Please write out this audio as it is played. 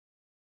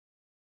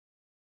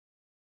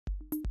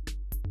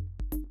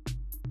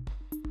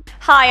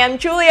Hi, I'm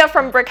Julia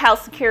from Brickhouse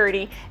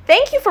Security.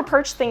 Thank you for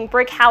purchasing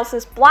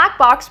Brickhouse's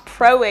Blackbox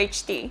Pro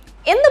HD.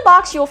 In the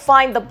box, you'll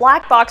find the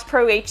Blackbox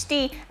Pro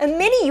HD, a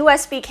mini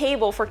USB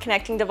cable for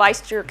connecting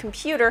device to your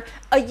computer,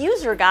 a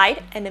user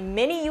guide, and a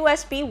mini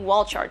USB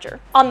wall charger.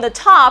 On the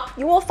top,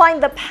 you will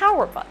find the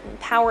power button,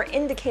 power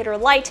indicator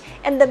light,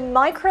 and the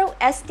micro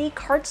SD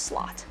card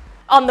slot.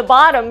 On the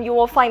bottom, you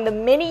will find the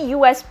mini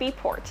USB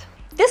port.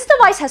 This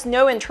device has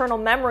no internal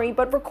memory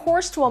but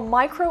records to a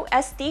micro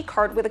SD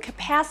card with a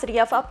capacity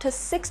of up to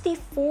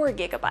 64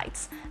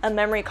 gigabytes. A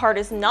memory card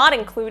is not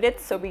included,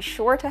 so be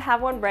sure to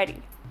have one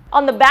ready.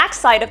 On the back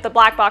side of the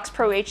Blackbox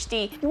Pro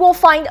HD, you will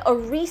find a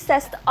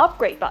recessed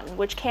upgrade button,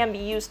 which can be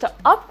used to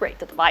upgrade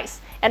the device,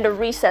 and a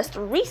recessed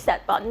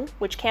reset button,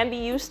 which can be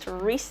used to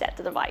reset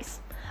the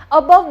device.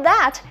 Above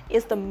that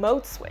is the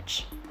mode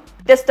switch.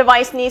 This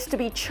device needs to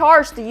be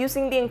charged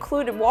using the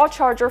included wall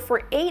charger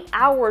for 8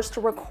 hours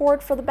to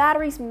record for the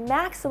battery's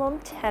maximum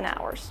 10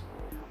 hours.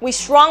 We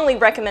strongly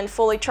recommend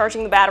fully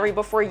charging the battery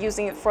before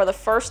using it for the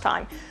first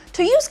time.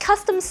 To use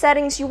custom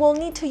settings, you will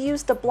need to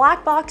use the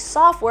Blackbox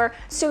software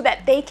so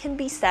that they can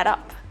be set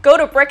up. Go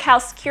to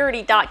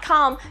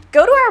BrickHouseSecurity.com,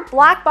 go to our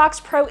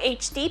Blackbox Pro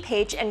HD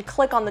page and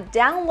click on the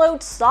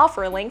download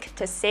software link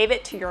to save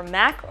it to your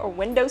Mac or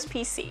Windows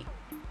PC.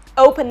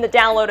 Open the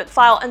downloaded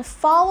file and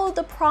follow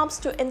the prompts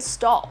to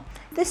install.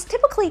 This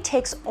typically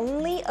takes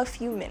only a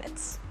few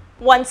minutes.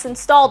 Once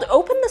installed,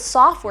 open the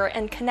software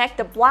and connect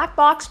the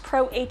Blackbox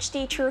Pro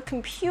HD to your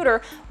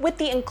computer with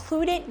the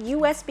included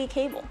USB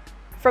cable.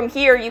 From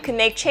here, you can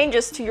make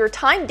changes to your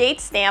time date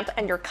stamp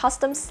and your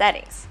custom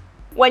settings.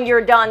 When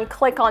you're done,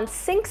 click on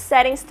Sync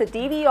Settings to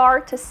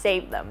DVR to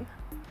save them.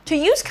 To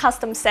use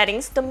custom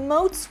settings, the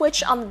mode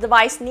switch on the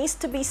device needs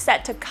to be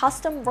set to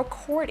custom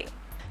recording.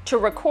 To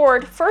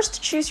record,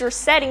 first choose your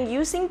setting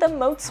using the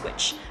mode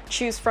switch.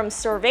 Choose from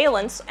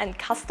Surveillance and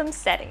Custom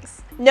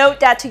Settings.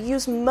 Note that to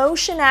use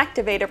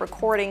motion-activated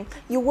recording,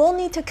 you will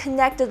need to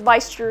connect the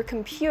device to your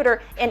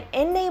computer and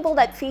enable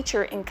that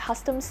feature in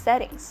Custom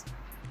Settings.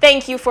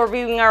 Thank you for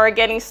viewing our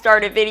Getting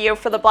Started video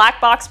for the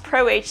Blackbox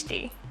Pro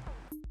HD.